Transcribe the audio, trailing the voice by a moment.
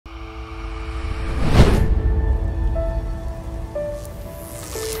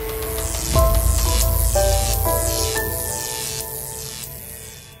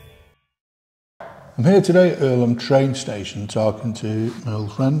I'm here today at Irlam train station talking to my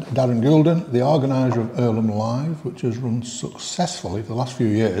old friend Darren Goulden, the organiser of Irlam Live, which has run successfully for the last few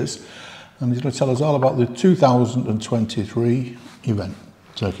years, and he's going to tell us all about the 2023 event.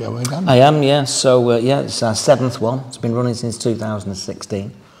 Take it away, Dan. I am, yeah. So, it's our 7th one. It's been running since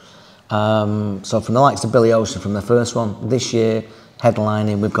 2016. So from the likes of Billy Ocean from the first one, this year,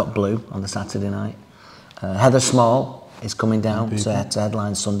 headlining, we've got Blue on the Saturday night. Heather Small is coming down to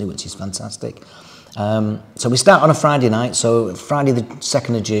headline Sunday, which is fantastic. So we start on a Friday night, so Friday the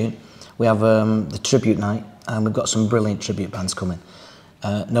 2nd of June, we have the tribute night, and we've got some brilliant tribute bands coming.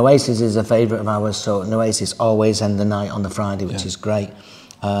 Noasis is a favourite of ours, so Noasis always end the night on the Friday, which is great.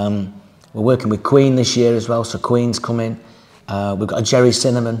 We're working with Queen this year as well, so Queen's coming. We've got a Jerry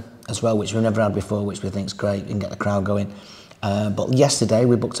Cinnamon as well, which we've never had before, which we think is great, and get the crowd going. But yesterday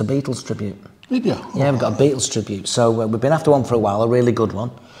we booked a Beatles tribute. Did you? Yeah, we've got a Beatles tribute. So we've been after one for a while, a really good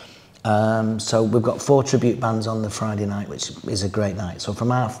one. So we've got 4 tribute bands on the Friday night, which is a great night. So from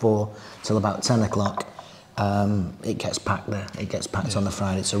 4:30 till about 10 o'clock, it gets packed there. It gets packed on the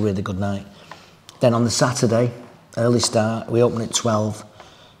Friday. It's a really good night. Then on the Saturday, early start, we open at 12.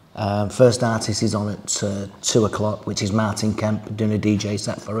 First artist is on at 2 o'clock, which is Martin Kemp doing a DJ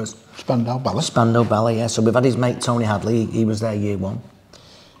set for us. Spandau Ballet. Spandau Ballet, yeah. So we've had his mate Tony Hadley. He was there year 1.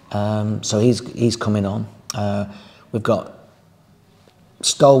 So he's coming on. We've got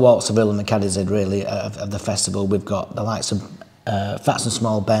stalwarts of Irlam and Cadizhead, really, of the festival. We've got the likes of Fats and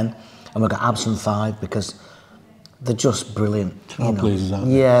Small Ben, and we've got Absent 5, because they're just brilliant.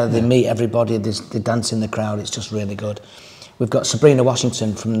 They meet everybody, they dance in the crowd, it's just really good. We've got Sabrina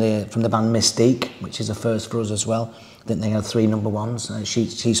Washington from the band Mystique, which is a first for us as well. I think they had 3 number 1s.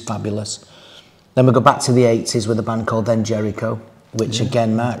 She's fabulous. Then we go back to the 80s with a band called Then Jericho, which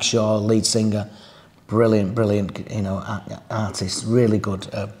again, Mark Shaw, lead singer, brilliant, artist, really good,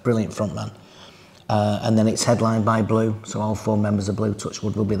 brilliant frontman. And then it's headlined by Blue, so all 4 members of Blue,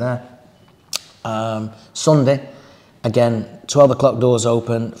 Touchwood, will be there. Sunday, again, 12 o'clock doors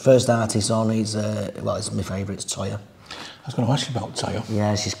open, first artist on, it's my favourite, it's Toya. I was going to ask you about Toya.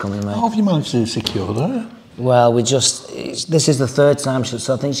 Yeah, she's coming, mate. How have you managed to secure her? Well, this is the 3rd time,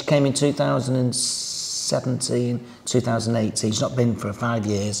 so I think she came in 2017, 2018, she's not been for 5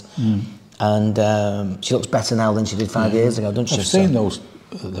 years. And she looks better now than she did 5 years ago, doesn't she? I've seen those,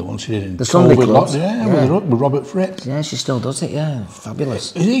 the ones she did in the Sunday clubs. With Robert Fripp. Yeah, she still does it, yeah,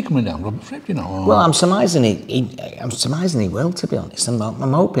 fabulous. Is he coming down, Robert Fripp, you know? Or? Well, I'm surmising he will, to be honest.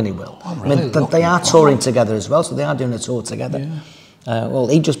 I'm hoping he will. They are touring together as well, so they are doing a tour together. Yeah. Well,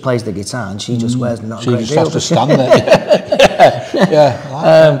 he just plays the guitar and she just wears not a great deal. She just has to stand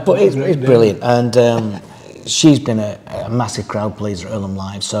there. But it's brilliant, and she's been a massive crowd pleaser at Irlam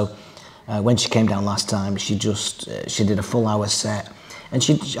Live, so when she came down last time, she did a full hour set, and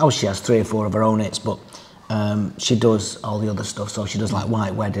she has 3 or 4 of her own hits, but she does all the other stuff. So she does like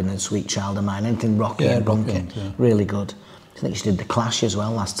White Wedding and Sweet Child of Mine, anything rocky and bunky, really good. I think she did The Clash as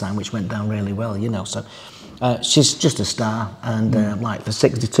well last time, which went down really well, you know. So she's just a star, and for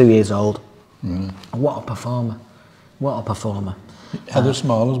 62 years old, what a performer! What a performer! Heather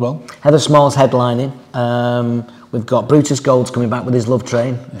Small as well. Heather Small's headlining. We've got Brutus Gold's coming back with his Love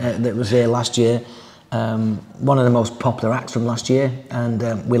Train that was here last year. One of the most popular acts from last year, and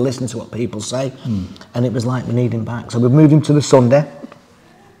we listened to what people say, and it was like we need him back. So we've moved him to the Sunday,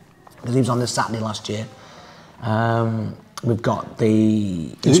 because he was on the Saturday last year. We've got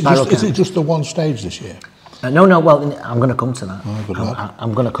the... Is it just the one stage this year? No, well, I'm going to come to that. Oh, good lad.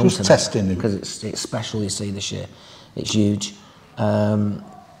 I'm going to come just to testing that, because it's special, you see, this year. It's huge.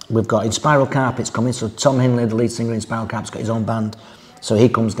 We've got In Spiral Carpets coming, so Tom Hinley, the lead singer in Spiral Carpets, got his own band, so he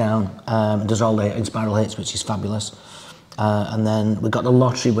comes down and does all the In Spiral hits, which is fabulous. And then we've got the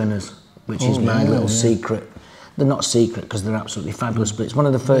lottery winners, which is my little secret. They're not secret because they're absolutely fabulous, but it's one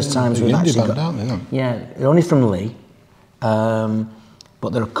of the first times we've actually got... they're only from Lee,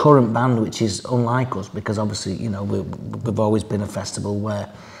 but they're a current band, which is unlike us, because obviously, you know, we've always been a festival where,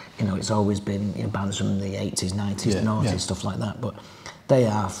 you know, it's always been bands from the 80s, 90s, and 90s, stuff like that, but they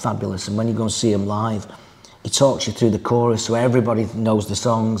are fabulous, and when you go and see them live, he talks you through the chorus, so everybody knows the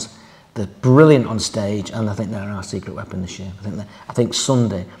songs. They're brilliant on stage, and I think they're our secret weapon this year. I think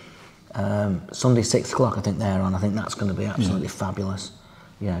Sunday 6 o'clock, I think they're on. I think that's going to be absolutely fabulous.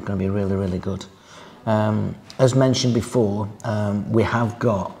 Yeah, going to be really, really good. As mentioned before, we have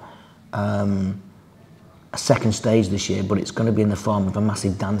got a second stage this year, but it's going to be in the form of a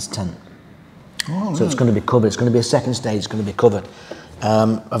massive dance tent. So it's going to be covered. It's going to be a second stage. It's going to be covered.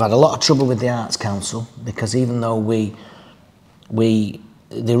 I've had a lot of trouble with the Arts Council, because even though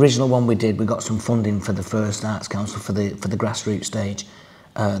the original one we did, we got some funding for the first Arts Council for the grassroots stage,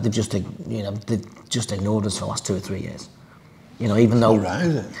 they've just ignored us for the last 2 or 3 years. You know, even though... It's not right,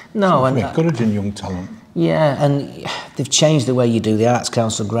 is it? No, it's and encouraging young talent. Yeah, and they've changed the way you do the Arts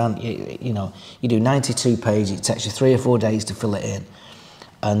Council grant. You know, you do 92 pages, it takes you 3 or 4 days to fill it in,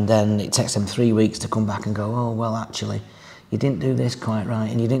 and then it takes them 3 weeks to come back and go, oh, well, actually, you didn't do this quite right,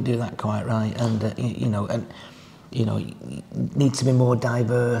 and you didn't do that quite right, and, you need to be more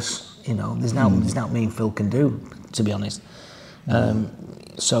diverse. You know, there's not me and Phil can do, to be honest.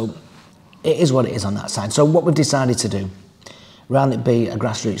 So it is what it is on that side. So what we've decided to do, rather than it be a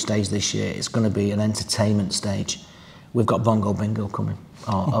grassroots stage this year, it's going to be an entertainment stage. We've got Bongo Bingo coming.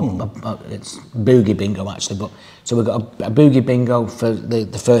 It's Boogie Bingo, actually. But so we've got a Boogie Bingo for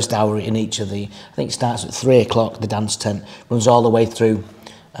the first hour in each of the... I think it starts at 3 o'clock, the dance tent, runs all the way through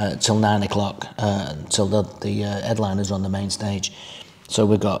till 9 o'clock, until the headliners on the main stage. So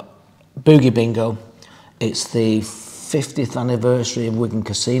we've got Boogie Bingo. It's the 50th anniversary of Wigan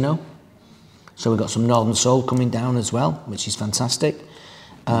Casino. So we've got some Northern Soul coming down as well, which is fantastic.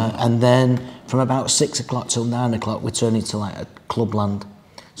 And then from about 6 o'clock till 9 o'clock, we turn into like a clubland.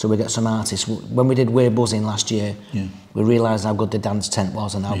 So we get some artists. When we did We're Buzzing last year, we realised how good the dance tent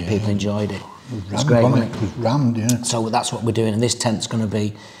was and how people enjoyed it. It's great, wasn't it? It was rammed, yeah. So that's what we're doing, and this tent's going to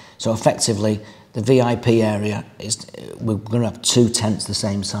be... So effectively, the VIP area is... We're going to have 2 tents the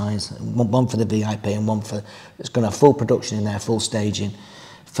same size. One for the VIP and one for... It's going to have full production in there, full staging.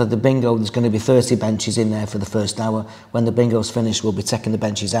 For the bingo, there's going to be 30 benches in there for the first hour. When the bingo's finished, we'll be taking the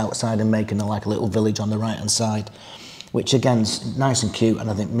benches outside and making like a little village on the right-hand side, which again's nice and cute, and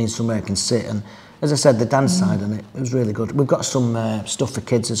I think means somewhere I can sit. And as I said, the dance side on it was really good. We've got some stuff for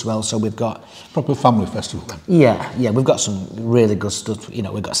kids as well, so we've got... Proper family festival then. Yeah, we've got some really good stuff. You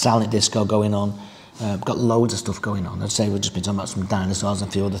know, we've got silent disco going on. We've got loads of stuff going on. I'd say we've just been talking about some dinosaurs and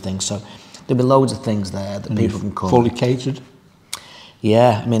a few other things. So there'll be loads of things there that people can come. Fully catered?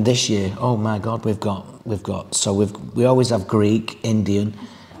 Yeah, I mean this year, oh my God, we always have Greek, Indian,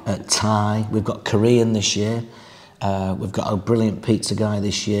 Thai. We've got Korean this year. We've got a brilliant pizza guy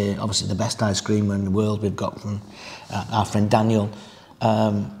this year. Obviously, the best ice creamer in the world we've got from our friend Daniel.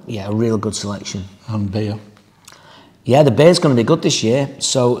 A real good selection. And beer. Yeah, the beer's going to be good this year.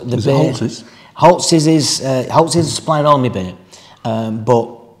 So the is beer. Holtz's? Holtz's is supplying all my beer,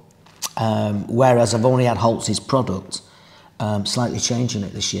 whereas I've only had Holtz's product. Slightly changing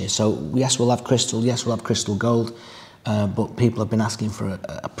it this year. So yes, we'll have Crystal, yes, we'll have Crystal Gold, but people have been asking for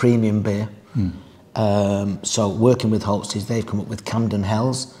a premium beer. So working with Holtz's, they've come up with Camden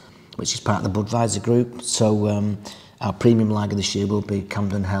Hells, which is part of the Budweiser group. So our premium lager this year will be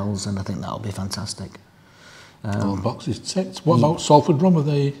Camden Hells, and I think that'll be fantastic. All boxes ticked. What about Salford Rum?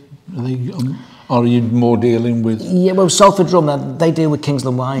 Or are you more dealing with? Yeah, well, Salford Rum, they deal with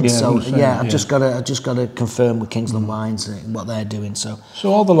Kingsland Wines. Yeah, I've just got to confirm with Kingsland Wines what they're doing. So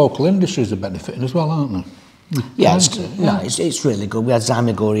all the local industries are benefiting as well, aren't they? Yeah, it's really good. We had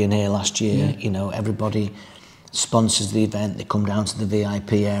Zymagori in here last year. Yeah. You know, everybody sponsors the event. They come down to the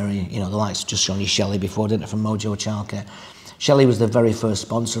VIP area. You know, the likes of just showing you Shelley before, didn't it, from Mojo Childcare. Shelley was the very first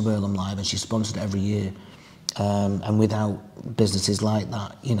sponsor of Irlam Live, and she sponsored it every year. And without businesses like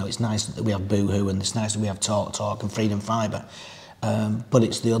that, you know, it's nice that we have Boohoo, and it's nice that we have Talk and Freedom Fibre. But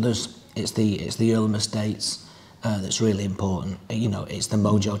it's the others. It's the Irlam Estates that's really important. You know, it's the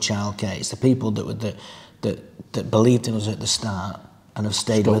Mojo Childcare. It's the people that believed in us at the start and have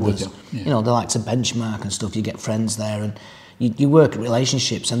stayed with us. You know, they like to benchmark and stuff. You get friends there, and you work at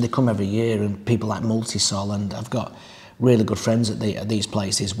relationships, and they come every year. And people like Multisol, and I've got really good friends at these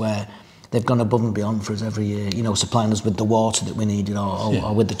places where they've gone above and beyond for us every year, you know, supplying us with the water that we needed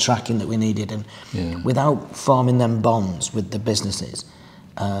or with the tracking that we needed. And without forming them bonds with the businesses,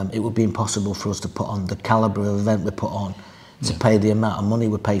 it would be impossible for us to put on the calibre of event we put on to pay the amount of money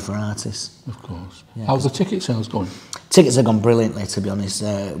we pay for artists. Of course. Yeah. How's the ticket sales going? Tickets have gone brilliantly, to be honest.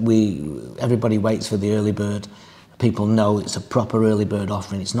 Everybody waits for the early bird. People know it's a proper early bird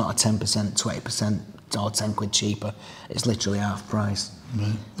offering. It's not a 10%, 20% or 10 quid cheaper. It's literally half price.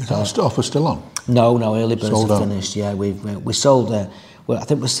 Right. Is that offer still on? No, early birds are finished. Yeah, we sold. Well, I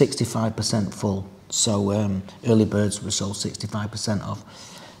think we're 65% full. So early birds we sold 65% of.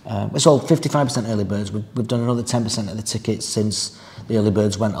 We sold 55% early birds. We've done another 10% of the tickets since the early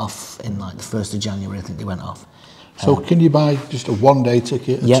birds went off in like the 1st of January. I think they went off. So can you buy just a 1-day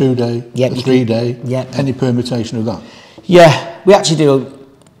ticket, a 2-day, a 3-day, any permutation of that? Yeah, we actually do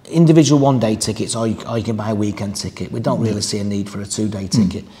individual 1-day tickets, or you can buy a weekend ticket. We don't really see a need for a 2-day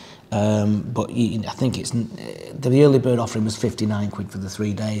ticket. But I think the early bird offering was 59 quid for the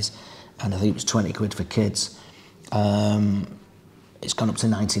 3 days, and I think it was 20 quid for kids. It's gone up to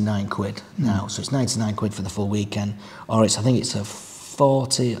 99 quid now, so it's 99 quid for the full weekend, or I think it's a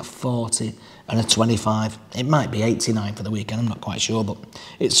 40, a 40 and a 25. It might be 89 for the weekend, I'm not quite sure, but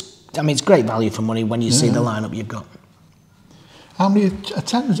it's great value for money when you see the lineup you've got. How many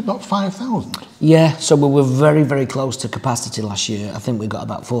attendance? About 5,000? Yeah, so we were very, very close to capacity last year. I think we got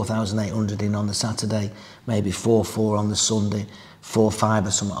about 4,800 in on the Saturday, maybe 4 on the Sunday, 4-5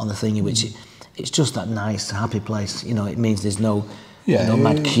 or something on the thingy, which it's just that nice, happy place. You know, it means there's no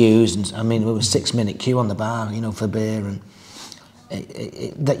mad queues. And I mean, we were 6-minute queue on the bar, you know, for beer, and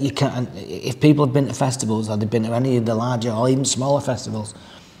that you can't. If people have been to festivals, or they've been to any of the larger or even smaller festivals,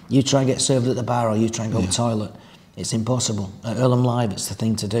 you try and get served at the bar or you try and go to the toilet. It's impossible. At Irlam Live, it's the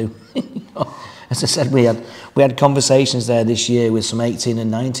thing to do. You know, as I said, we had conversations there this year with some 18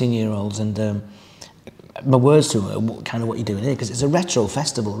 and 19-year-olds, and my words to them are kind of what you're doing here, because it's a retro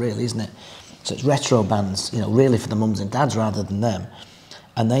festival, really, isn't it? So it's retro bands, you know, really for the mums and dads rather than them.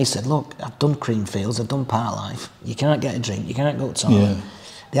 And they said, look, I've done Creamfields, I've done Park Life. You can't get a drink, you can't go to toilet. Yeah.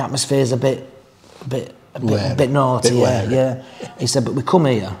 The atmosphere's a bit naughty. Yeah. He said, but we come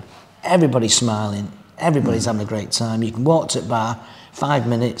here, everybody's smiling. Everybody's having a great time. You can walk to the bar, 5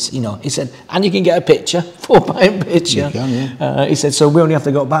 minutes, you know. He said, and you can get a picture, 4-pint picture. You can, yeah. He said, so we only have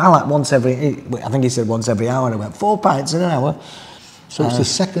to go bar like once every, I think he said once every hour. And I went, 4 pints in an hour. So it's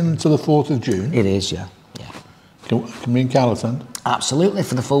the 2nd to the 4th of June? It is, yeah. Can me and Carl attend? Absolutely,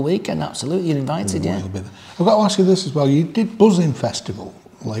 for the full weekend, absolutely. You're invited, yeah. I've got to ask you this as well. You did Buzzing Festival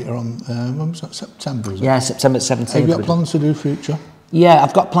later on, when was that, September, is it? Yeah, September 17th. Have you got plans to do future? Yeah,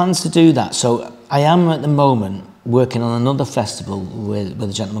 I've got plans to do that. So I am at the moment working on another festival with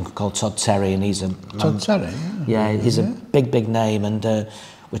a gentleman called Todd Terry, and he's a... Todd Terry, yeah. He's a big name, and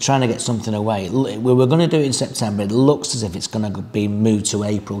we're trying to get something away. We were going to do it in September. It looks as if it's going to be moved to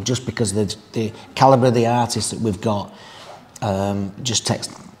April, just because the calibre of the artists that we've got just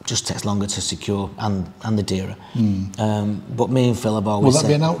takes longer to secure, and the dearer. But me and Phil have always said... Will that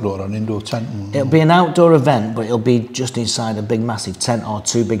be an outdoor or an indoor tent? It'll be an outdoor event, but it'll be just inside a big massive tent or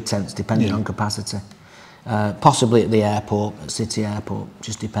 2 big tents, depending on capacity. Possibly at the airport, at City Airport,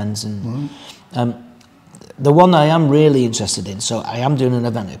 just depends. And the one I am really interested in, so I am doing an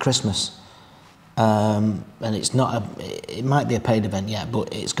event at Christmas, and it's not it might be a paid event yet,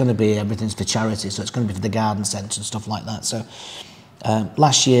 but it's going to be, everything's for charity, so it's going to be for the garden centre and stuff like that. So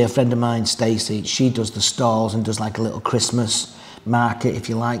last year, a friend of mine, Stacey, she does the stalls and does like a little Christmas market, if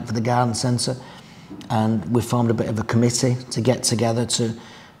you like, for the garden centre, and we formed a bit of a committee to get together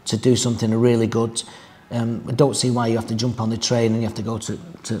to do something really good. I don't see why you have to jump on the train and you have to go to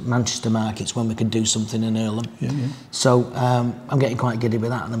Manchester markets when we could do something in Irlam. So I'm getting quite giddy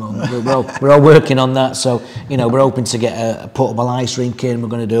with that at the moment. We're all working on that. So, you know, we're hoping to get a portable ice rink in. We're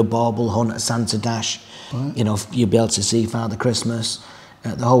going to do a bauble hunt at Santa Dash. Right. You know, you'll be able to see Father Christmas.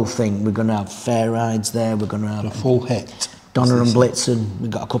 The whole thing. We're going to have fair rides there. We're going to have a full hit. Donner and Blitzen.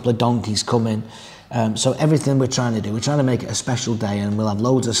 We've got a couple of donkeys coming. So everything we're trying to do, we're trying to make it a special day, and we'll have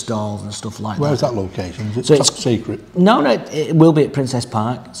loads of stalls and stuff like that. Where's that location? Is it top secret? No, it will be at Princess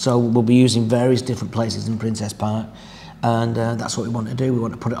Park. So we'll be using various different places in Princess Park, and that's what we want to do. We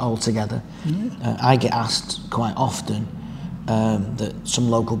want to put it all together. I get asked quite often that some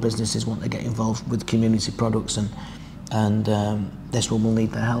local businesses want to get involved with community products, and this one will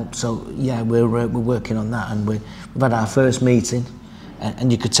need their help. So yeah, we're working on that, and we've had our first meeting.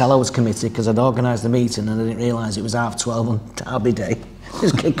 And you could tell I was committed because I'd organised the meeting and I didn't realise it was 12:30 on Derby Day.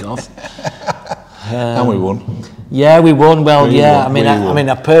 Just kick off. And we won. Yeah, we won. Well, I mean,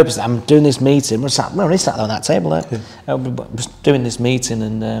 I purposely, I'm doing this meeting. We're only sat on that table there. I was doing this meeting,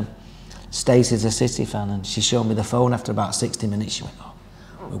 and Stacey's a City fan, and she showed me the phone after about 60 minutes. She went, "Oh,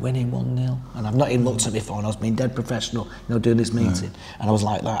 we're winning 1-0," and I've not even looked at my phone. I was being dead professional, you know, doing this meeting, and I was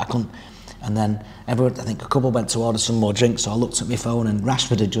like that. I couldn't. And then everyone, I think a couple went to order some more drinks, so I looked at my phone and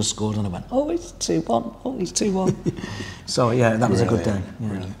Rashford had just scored, and I went, "Oh, it's 2-1. Oh, it's 2-1." So yeah, that was a good day.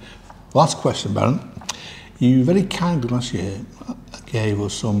 Yeah. Last question, Baron. You very kindly last year gave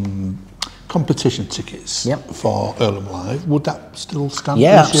us some competition tickets for Irlam Live. Would that still stand?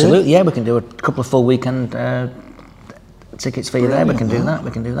 Yeah, absolutely. Yeah, we can do a couple of full weekend tickets for you there. We can do that.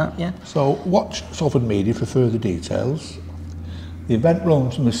 We can do that. Yeah. So watch Salford Media for further details. The event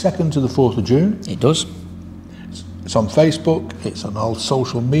runs from the 2nd to the 4th of June. It does. It's on Facebook, it's on all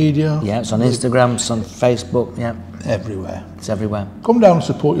social media. Yeah, it's on Instagram, it's on Facebook, yeah. Everywhere. It's everywhere. Come down and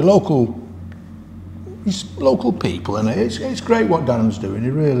support your local people, and it's great what Darren's doing,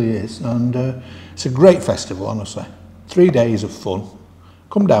 it really is. And it's a great festival, honestly. 3 days of fun.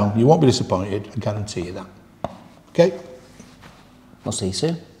 Come down, you won't be disappointed, I guarantee you that. Okay? I'll see you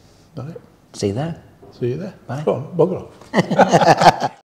soon. Bye. See you there. See you there. Bye. Go on, bugger off.